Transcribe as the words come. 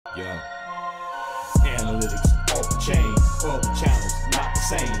Yo. Analytics off the chain, all the channels not the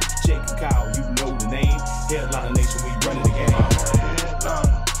same. Jake and Kyle, you know the name. Headliner Nation, we running the game.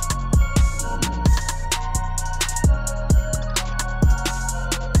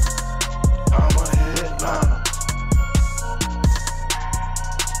 I'm a headliner.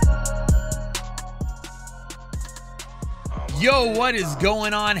 Yo, what is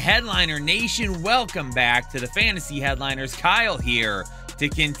going on, Headliner Nation? Welcome back to the Fantasy Headliners. Kyle here to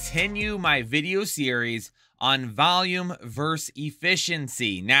continue my video series on volume versus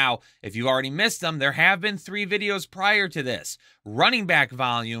efficiency. Now, if you already missed them, there have been 3 videos prior to this. Running back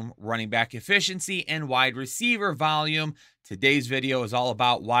volume, running back efficiency, and wide receiver volume. Today's video is all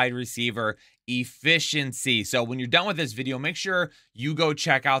about wide receiver efficiency. So when you're done with this video, make sure you go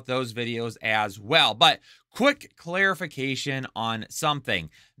check out those videos as well. But quick clarification on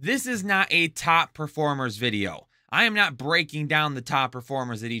something. This is not a top performers video. I am not breaking down the top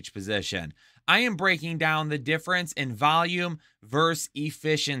performers at each position. I am breaking down the difference in volume versus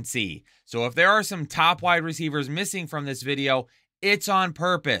efficiency. So if there are some top wide receivers missing from this video, it's on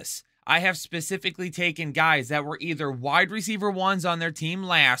purpose. I have specifically taken guys that were either wide receiver ones on their team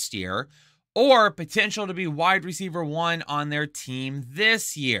last year or potential to be wide receiver one on their team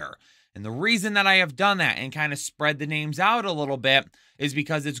this year. And the reason that I have done that and kind of spread the names out a little bit is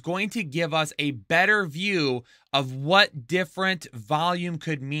because it's going to give us a better view of what different volume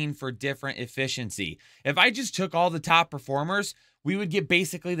could mean for different efficiency. If I just took all the top performers, we would get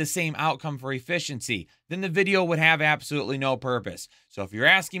basically the same outcome for efficiency. Then the video would have absolutely no purpose. So if you're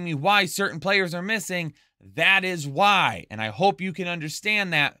asking me why certain players are missing, that is why. And I hope you can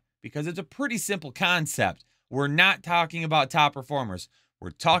understand that because it's a pretty simple concept. We're not talking about top performers. We're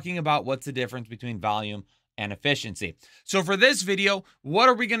talking about what's the difference between volume and efficiency. So for this video, what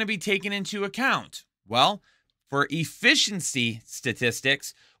are we going to be taking into account? Well, for efficiency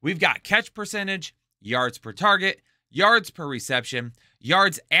statistics, we've got catch percentage, yards per target, yards per reception,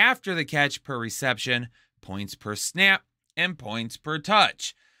 yards after the catch per reception, points per snap, and points per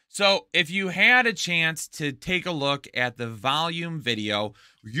touch. So if you had a chance to take a look at the volume video,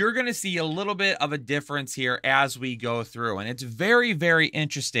 you're going to see a little bit of a difference here as we go through. And it's very, very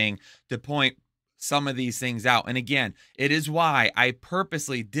interesting to point some of these things out. And again, it is why I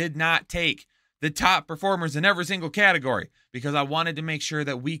purposely did not take the top performers in every single category, because I wanted to make sure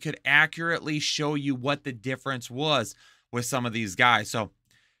that we could accurately show you what the difference was with some of these guys. So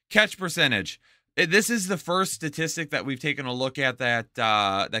catch percentage. This is the first statistic that we've taken a look at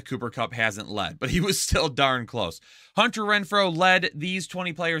that Cooper Kupp hasn't led, but he was still darn close. Hunter Renfrow led these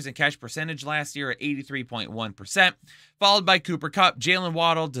 20 players in catch percentage last year at 83.1%, followed by Cooper Kupp, Jalen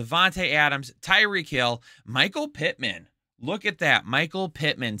Waddle, Devontae Adams, Tyreek Hill, Michael Pittman. Look at that, Michael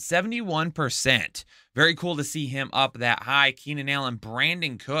Pittman, 71%. Very cool to see him up that high. Keenan Allen,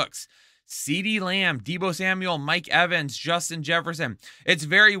 Brandon Cooks, CeeDee Lamb, Deebo Samuel, Mike Evans, Justin Jefferson. It's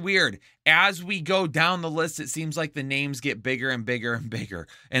very weird. As we go down the list, it seems like the names get bigger and bigger and bigger.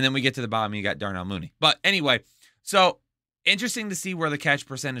 And then we get to the bottom, you got Darnell Mooney. But anyway, so interesting to see where the catch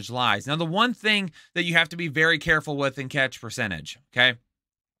percentage lies. Now, the one thing that you have to be very careful with in catch percentage, okay?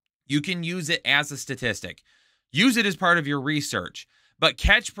 You can use it as a statistic. Use it as part of your research. But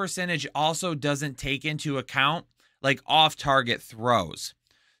catch percentage also doesn't take into account like off-target throws.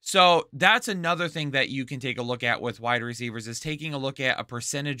 So that's another thing that you can take a look at with wide receivers is taking a look at a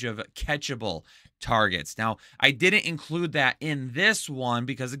percentage of catchable targets. Now, I didn't include that in this one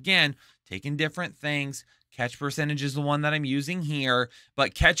because, again, taking different things. Catch percentage is the one that I'm using here,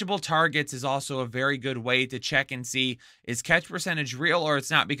 but catchable targets is also a very good way to check and see, is catch percentage real or it's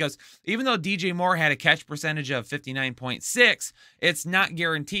not? Because even though DJ Moore had a catch percentage of 59.6, it's not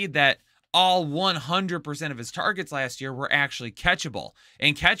guaranteed that all 100% of his targets last year were actually catchable.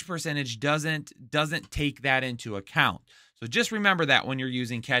 And catch percentage doesn't take that into account. So just remember that when you're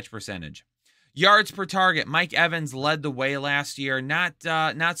using catch percentage. Yards per target, Mike Evans led the way last year. Not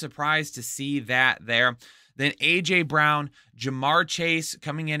surprised to see that there. Then A.J. Brown, Jamar Chase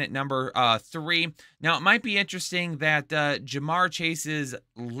coming in at number 3. Now, it might be interesting that Jamar Chase's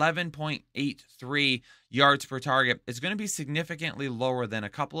 11.83 yards per target is going to be significantly lower than a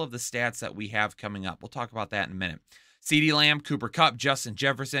couple of the stats that we have coming up. We'll talk about that in a minute. CeeDee Lamb, Cooper Kupp, Justin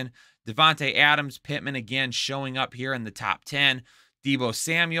Jefferson, Devontae Adams, Pittman again showing up here in the top 10. Deebo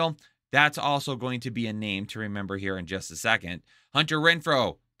Samuel, that's also going to be a name to remember here in just a second. Hunter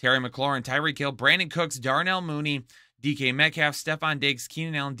Renfrow, Terry McLaurin, Tyreek Hill, Brandon Cooks, Darnell Mooney, DK Metcalf, Stephon Diggs,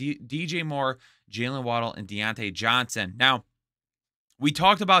 Keenan Allen, DJ Moore, Jalen Waddle, and Deontay Johnson. Now, we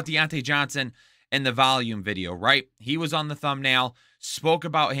talked about Deontay Johnson in the volume video, right? He was on the thumbnail, spoke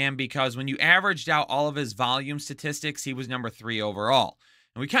about him because when you averaged out all of his volume statistics, he was number 3 overall.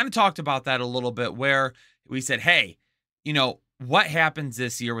 And we kind of talked about that a little bit where we said, hey, what happens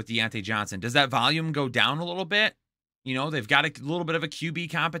this year with Deontay Johnson? Does that volume go down a little bit? They've got a little bit of a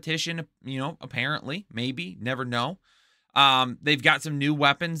QB competition, apparently, maybe, never know. They've got some new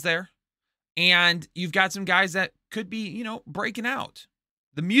weapons there. And you've got some guys that could be, breaking out.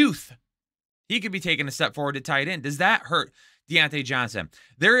 The Muth, he could be taking a step forward to tight end. Does that hurt Deontay Johnson?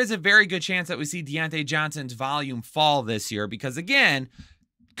 There is a very good chance that we see Deontay Johnson's volume fall this year because, again,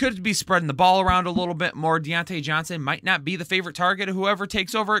 could be spreading the ball around a little bit more. Deontay Johnson might not be the favorite target of whoever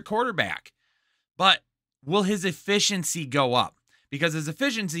takes over at quarterback. But will his efficiency go up? Because his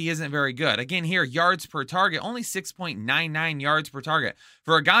efficiency isn't very good. Again, here, yards per target, only 6.99 yards per target.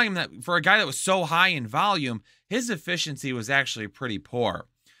 For a guy that was so high in volume, his efficiency was actually pretty poor.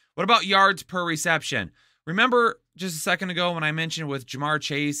 What about yards per reception? Remember just a second ago when I mentioned with Jamar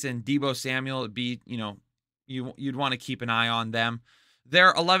Chase and Deebo Samuel, it'd be, you'd want to keep an eye on them.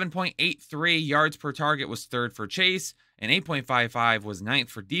 Their 11.83 yards per target was third for Chase, and 8.55 was ninth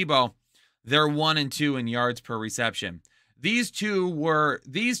for Deebo. They're 1 and 2 in yards per reception. These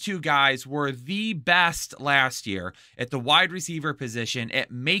two guys were the best last year at the wide receiver position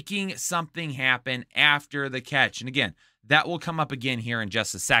at making something happen after the catch. And again, that will come up again here in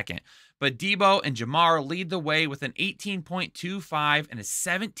just a second. But Deebo and Jamar lead the way with an 18.25 and a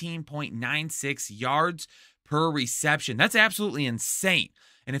 17.96 yards per reception. That's absolutely insane.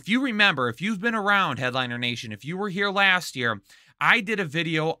 And if you remember, if you've been around Headliner Nation, if you were here last year, I did a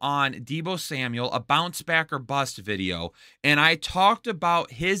video on Deebo Samuel, a bounce back or bust video, and I talked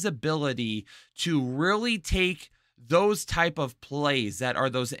about his ability to really take those type of plays that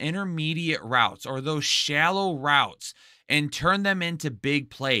are those intermediate routes or those shallow routes and turn them into big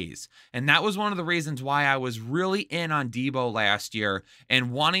plays. And that was one of the reasons why I was really in on Deebo last year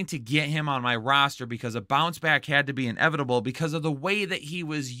and wanting to get him on my roster because a bounce back had to be inevitable because of the way that he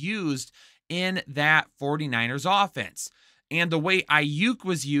was used in that 49ers offense. And the way Ayuk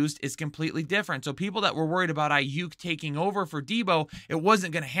was used is completely different. So people that were worried about Ayuk taking over for Deebo, it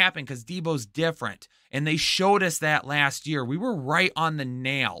wasn't going to happen because Deebo's different. And they showed us that last year. We were right on the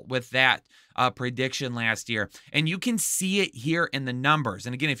nail with that prediction last year. And you can see it here in the numbers.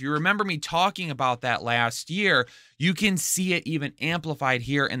 And again, if you remember me talking about that last year, you can see it even amplified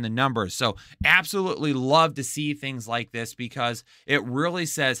here in the numbers. So absolutely love to see things like this because it really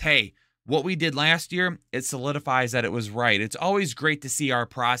says, hey, what we did last year, it solidifies that it was right. It's always great to see our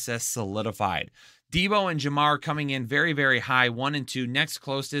process solidified. Deebo and Jamar coming in very, very high, 1 and 2. Next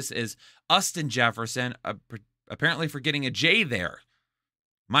closest is Austin Jefferson, apparently forgetting a J there.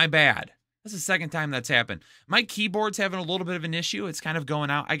 My bad. That's the second time that's happened. My keyboard's having a little bit of an issue. It's kind of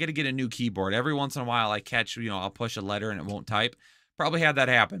going out. I got to get a new keyboard. Every once in a while I catch, I'll push a letter and it won't type. Probably had that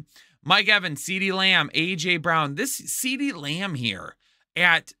happen. Mike Evans, CeeDee Lamb, A.J. Brown. This CeeDee Lamb here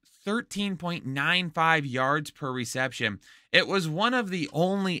at 13.95 yards per reception. It was one of the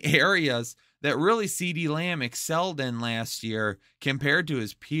only areas that really CeeDee Lamb excelled in last year compared to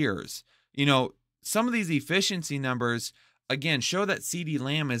his peers. Some of these efficiency numbers, again, show that CeeDee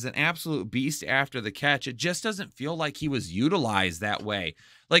Lamb is an absolute beast after the catch. It just doesn't feel like he was utilized that way.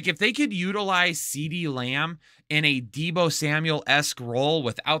 Like if they could utilize CeeDee Lamb in a Deebo Samuel-esque role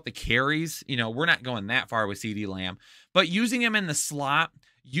without the carries, we're not going that far with CeeDee Lamb, but using him in the slot,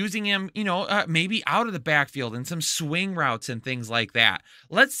 using him, maybe out of the backfield and some swing routes and things like that.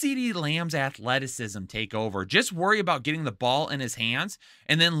 Let CeeDee Lamb's athleticism take over. Just worry about getting the ball in his hands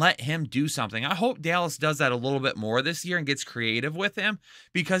and then let him do something. I hope Dallas does that a little bit more this year and gets creative with him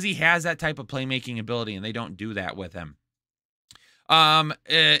because he has that type of playmaking ability and they don't do that with him.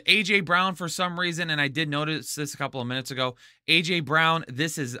 A.J. Brown, for some reason, and I did notice this a couple of minutes ago, A.J. Brown,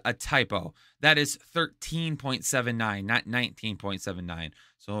 this is a typo. That is 13.79, not 19.79.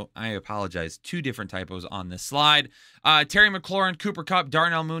 So I apologize. 2 different typos on this slide. Terry McLaurin, Cooper Kupp,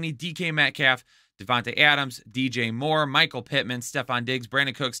 Darnell Mooney, DK Metcalf, Devontae Adams, DJ Moore, Michael Pittman, Stephon Diggs,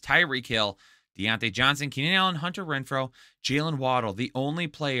 Brandon Cooks, Tyreek Hill, Deontay Johnson, Keenan Allen, Hunter Renfrow, Jalen Waddle, the only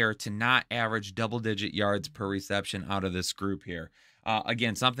player to not average double-digit yards per reception out of this group here.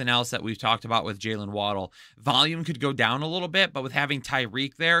 Again, something else that we've talked about with Jalen Waddle. Volume could go down a little bit, but with having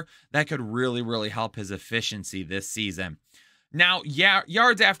Tyreek there, that could really, really help his efficiency this season. Now,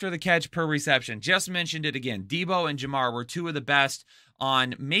 yards after the catch per reception. Just mentioned it again. Deebo and Jamar were 2 of the best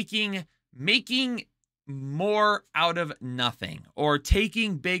on making more out of nothing or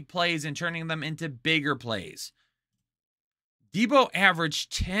taking big plays and turning them into bigger plays. Deebo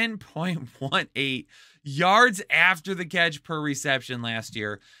averaged 10.18 yards after the catch per reception last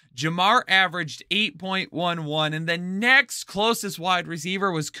year. Jamar averaged 8.11, and the next closest wide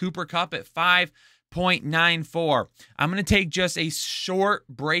receiver was Cooper Kupp at 0.94. I'm going to take just a short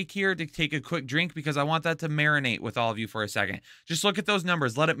break here to take a quick drink because I want that to marinate with all of you for a second. Just look at those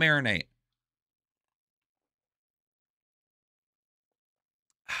numbers. Let it marinate.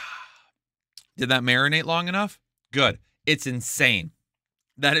 Did that marinate long enough? Good. It's insane.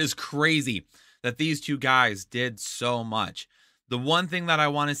 That is crazy that these two guys did so much. The one thing that I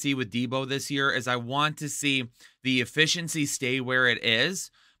want to see with Debo this year is I want to see the efficiency stay where it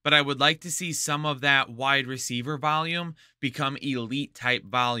is, but I would like to see some of that wide receiver volume become elite type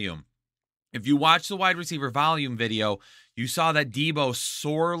volume. If you watch the wide receiver volume video, you saw that Debo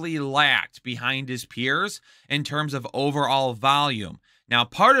sorely lacked behind his peers in terms of overall volume. Now,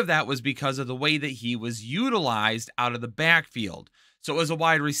 part of that was because of the way that he was utilized out of the backfield. So as a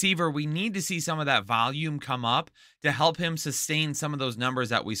wide receiver, we need to see some of that volume come up to help him sustain some of those numbers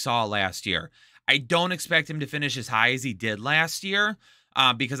that we saw last year. I don't expect him to finish as high as he did last year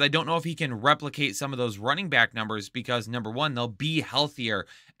because I don't know if he can replicate some of those running back numbers because, number one, they'll be healthier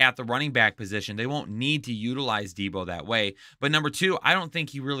at the running back position. They won't need to utilize Debo that way. But number two, I don't think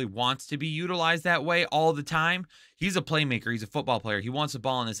he really wants to be utilized that way all the time. He's a playmaker. He's a football player. He wants the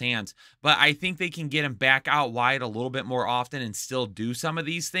ball in his hands. But I think they can get him back out wide a little bit more often and still do some of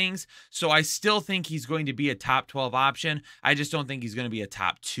these things. So I still think he's going to be a top 12 option. I just don't think he's going to be a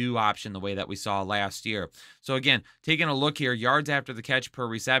top 2 option the way that we saw last year. So again, taking a look here, yards after the catch per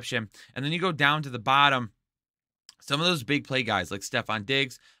reception. And then you go down to the bottom. Some of those big play guys like Stephon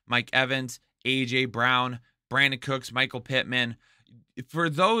Diggs, Mike Evans, A.J. Brown, Brandon Cooks, Michael Pittman. For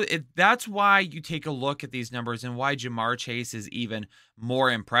those, that's why you take a look at these numbers and why Ja'Marr Chase is even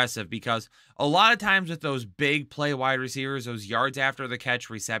more impressive, because a lot of times with those big play wide receivers, those yards after the catch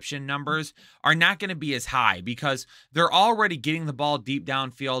reception numbers are not going to be as high because they're already getting the ball deep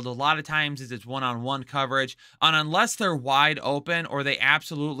downfield. A lot of times it's one-on-one coverage, and unless they're wide open or they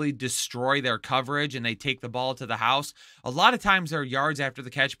absolutely destroy their coverage and they take the ball to the house, a lot of times their yards after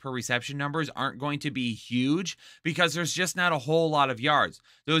the catch per reception numbers aren't going to be huge because there's just not a whole lot of yards.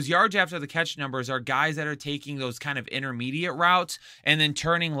 Those yards after the catch numbers are guys that are taking those kind of intermediate routes and then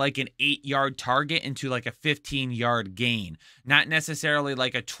turning like an 8-yard target into like a 15-yard gain. Not necessarily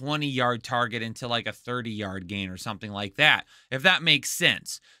like a 20-yard target into like a 30-yard gain or something like that, if that makes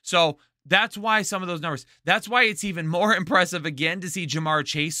sense. So that's why some of those numbers, that's why it's even more impressive again to see Ja'Marr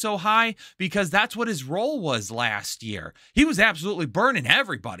Chase so high, because that's what his role was last year. He was absolutely burning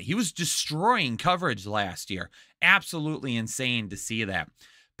everybody. He was destroying coverage last year. Absolutely insane to see that.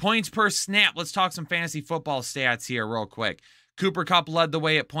 Points per snap. Let's talk some fantasy football stats here real quick. Cooper Kupp led the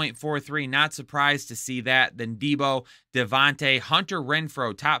way at 0.43. Not surprised to see that. Then Debo, Devontae, Hunter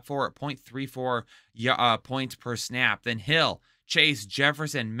Renfrow, top 4 at 0.34 points per snap. Then Hill, Chase,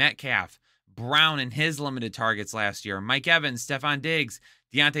 Jefferson, Metcalf, Brown in his limited targets last year. Mike Evans, Stephon Diggs,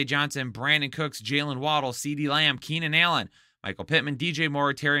 Deontay Johnson, Brandon Cooks, Jalen Waddle, CeeDee Lamb, Keenan Allen, Michael Pittman, DJ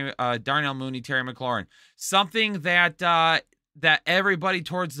Moore, Darnell Mooney, Terry McLaurin. Something that that everybody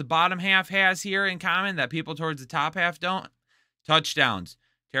towards the bottom half has here in common that people towards the top half don't. Touchdowns.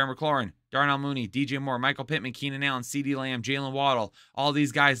 Terry McLaurin, Darnell Mooney, DJ Moore, Michael Pittman, Keenan Allen, CeeDee Lamb, Jalen Waddle. All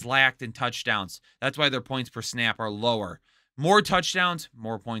these guys lacked in touchdowns. That's why their points per snap are lower. More touchdowns,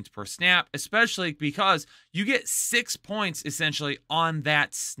 more points per snap, especially because you get 6 points essentially on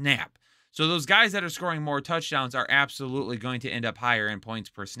that snap. So those guys that are scoring more touchdowns are absolutely going to end up higher in points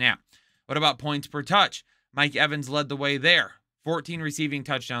per snap. What about points per touch? Mike Evans led the way there. 14 receiving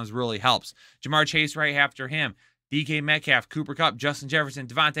touchdowns really helps. Ja'Marr Chase right after him. DK Metcalf, Cooper Kupp, Justin Jefferson,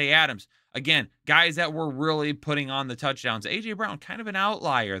 Devontae Adams. Again, guys that were really putting on the touchdowns. A.J. Brown, kind of an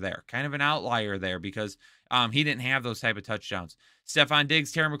outlier there. Because he didn't have those type of touchdowns. Stephon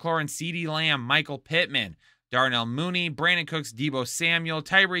Diggs, Terry McLaurin, CeeDee Lamb, Michael Pittman, Darnell Mooney, Brandon Cooks, Debo Samuel,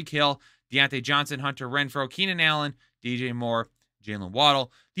 Tyreek Hill, Deontay Johnson, Hunter Renfrow, Keenan Allen, DJ Moore, Jalen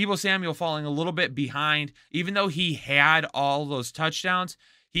Waddle. Debo Samuel falling a little bit behind. Even though he had all those touchdowns,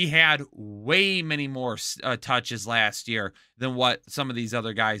 he had way many more touches last year than what some of these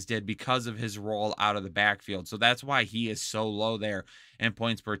other guys did because of his role out of the backfield. So that's why he is so low there in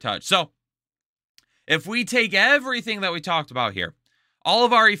points per touch. So if we take everything that we talked about here, all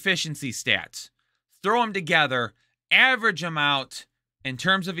of our efficiency stats, throw them together, average them out in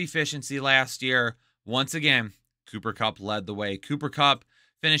terms of efficiency last year, once again, Cooper Kupp led the way. Cooper Kupp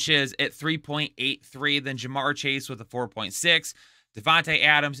finishes at 3.83, then Ja'Marr Chase with a 4.6. Devontae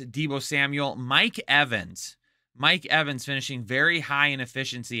Adams, Debo Samuel, Mike Evans. Mike Evans finishing very high in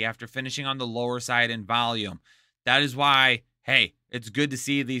efficiency after finishing on the lower side in volume. That is why, hey, it's good to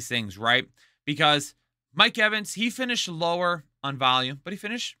see these things, right? Because Mike Evans, he finished lower on volume, but he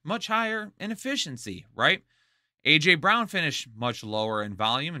finished much higher in efficiency, right? A.J. Brown finished much lower in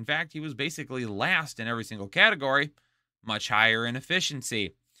volume. In fact, he was basically last in every single category, much higher in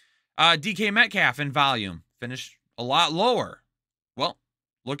efficiency. DK Metcalf in volume finished a lot lower. Well,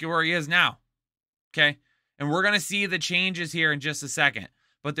 look at where he is now. Okay, and we're going to see the changes here in just a second.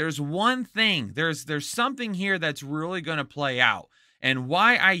 But there's one thing, there's something here that's really going to play out, and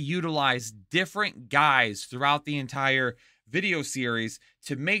why I utilize different guys throughout the entire video series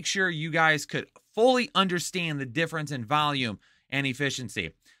to make sure you guys could fully understand the difference in volume and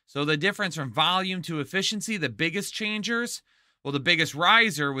efficiency. So the difference from volume to efficiency, the biggest changers, well, the biggest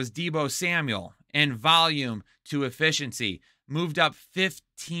riser was Deebo Samuel, and volume to efficiency moved up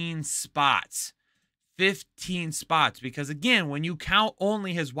 15 spots. 15 spots, because again, when you count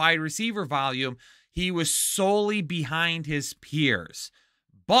only his wide receiver volume, he was solely behind his peers.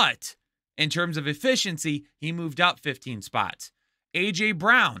 But in terms of efficiency, he moved up 15 spots. A.J.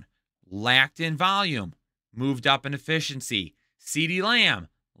 Brown lacked in volume, moved up in efficiency. CeeDee Lamb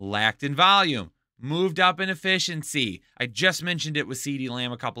lacked in volume, moved up in efficiency. I just mentioned it with CeeDee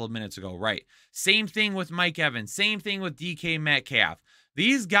Lamb a couple of minutes ago, right? Same thing with Mike Evans. Same thing with DK Metcalf.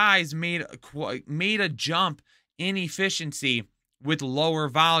 These guys made a jump in efficiency with lower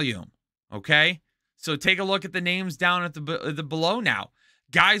volume, okay? So take a look at the names down at the below now.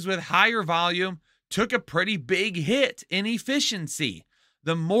 Guys with higher volume took a pretty big hit in efficiency.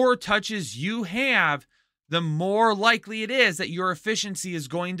 The more touches you have, the more likely it is that your efficiency is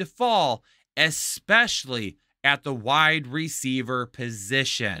going to fall, especially at the wide receiver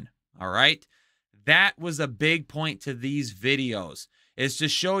position, all right? That was a big point to these videos, is to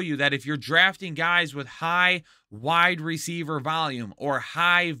show you that if you're drafting guys with high wide receiver volume or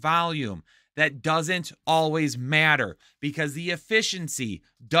high volume, that doesn't always matter, because the efficiency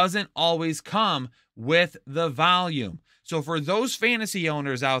doesn't always come with the volume. So for those fantasy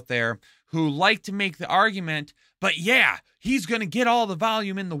owners out there who like to make the argument, but yeah, he's going to get all the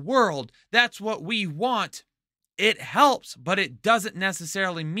volume in the world, that's what we want, it helps, but it doesn't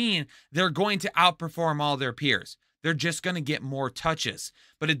necessarily mean they're going to outperform all their peers. They're just going to get more touches,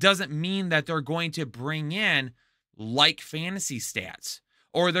 but it doesn't mean that they're going to bring in like fantasy stats,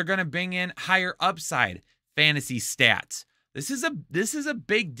 or they're going to bring in higher upside fantasy stats. This is a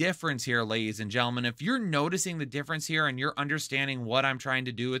big difference here, ladies and gentlemen. If you're noticing the difference here and you're understanding what I'm trying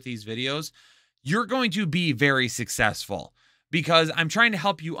to do with these videos, you're going to be very successful, because I'm trying to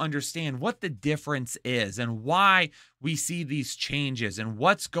help you understand what the difference is and why we see these changes and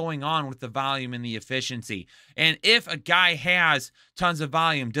what's going on with the volume and the efficiency. And if a guy has tons of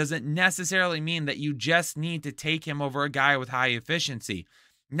volume, doesn't necessarily mean that you just need to take him over a guy with high efficiency.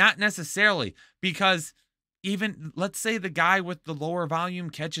 Not necessarily, because even, let's say the guy with the lower volume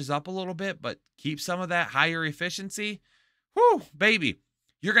catches up a little bit, but keeps some of that higher efficiency, whoo, baby,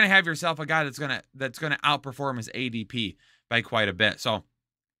 you're going to have yourself a guy that's going to outperform his ADP by quite a bit. So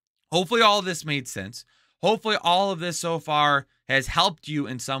hopefully all of this made sense. Hopefully all of this so far has helped you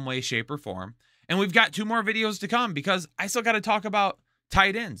in some way, shape, or form. And we've got 2 more videos to come, because I still got to talk about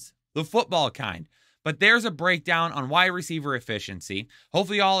tight ends, the football kind. But there's a breakdown on wide receiver efficiency.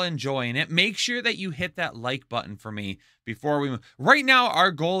 Hopefully y'all enjoying it. Make sure that you hit that like button for me before we move. Right now, our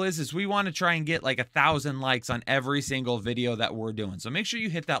goal is we want to try and get like 1,000 likes on every single video that we're doing. So make sure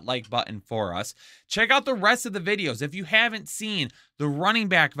you hit that like button for us. Check out the rest of the videos. If you haven't seen the running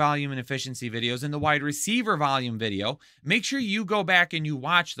back volume and efficiency videos and the wide receiver volume video, make sure you go back and you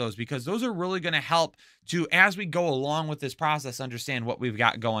watch those, because those are really going to help to, as we go along with this process, understand what we've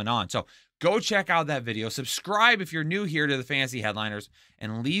got going on. So go check out that video. Subscribe if you're new here to the Fantasy Headliners,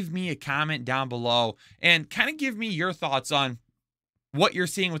 and leave me a comment down below and kind of give me your thoughts on what you're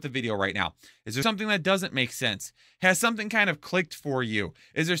seeing with the video right now. Is there something that doesn't make sense? Has something kind of clicked for you?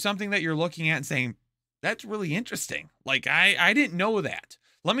 Is there something that you're looking at and saying, that's really interesting? Like, I didn't know that.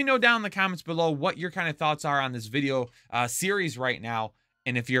 Let me know down in the comments below what your kind of thoughts are on this video series right now,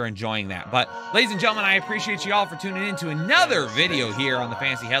 and if you're enjoying that. But ladies and gentlemen, I appreciate you all for tuning in to another video here on the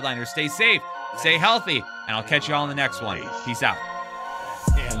Fantasy Headliners. Stay safe, stay healthy, and I'll catch you all in the next one. Peace out.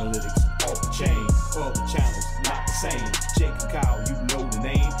 Analytics off the chain, all the channels not the same. Jake and Kyle, you know the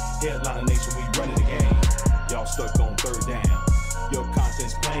name. Headliner Nation, we running the game. Y'all stuck on 3rd down. Your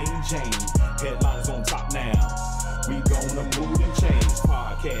content's plain Jane. Headliners on top now. We gonna move and change.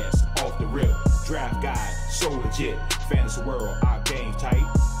 Podcast off the rip. Draft guide, so legit. Fantasy world, our game tight.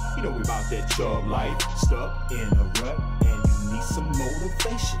 You know we about that chub life. Stuck in a rut, and you need some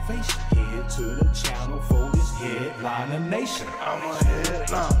motivation. Head to the channel for this Headliner Nation. I'm a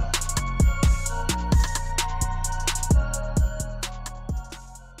headliner.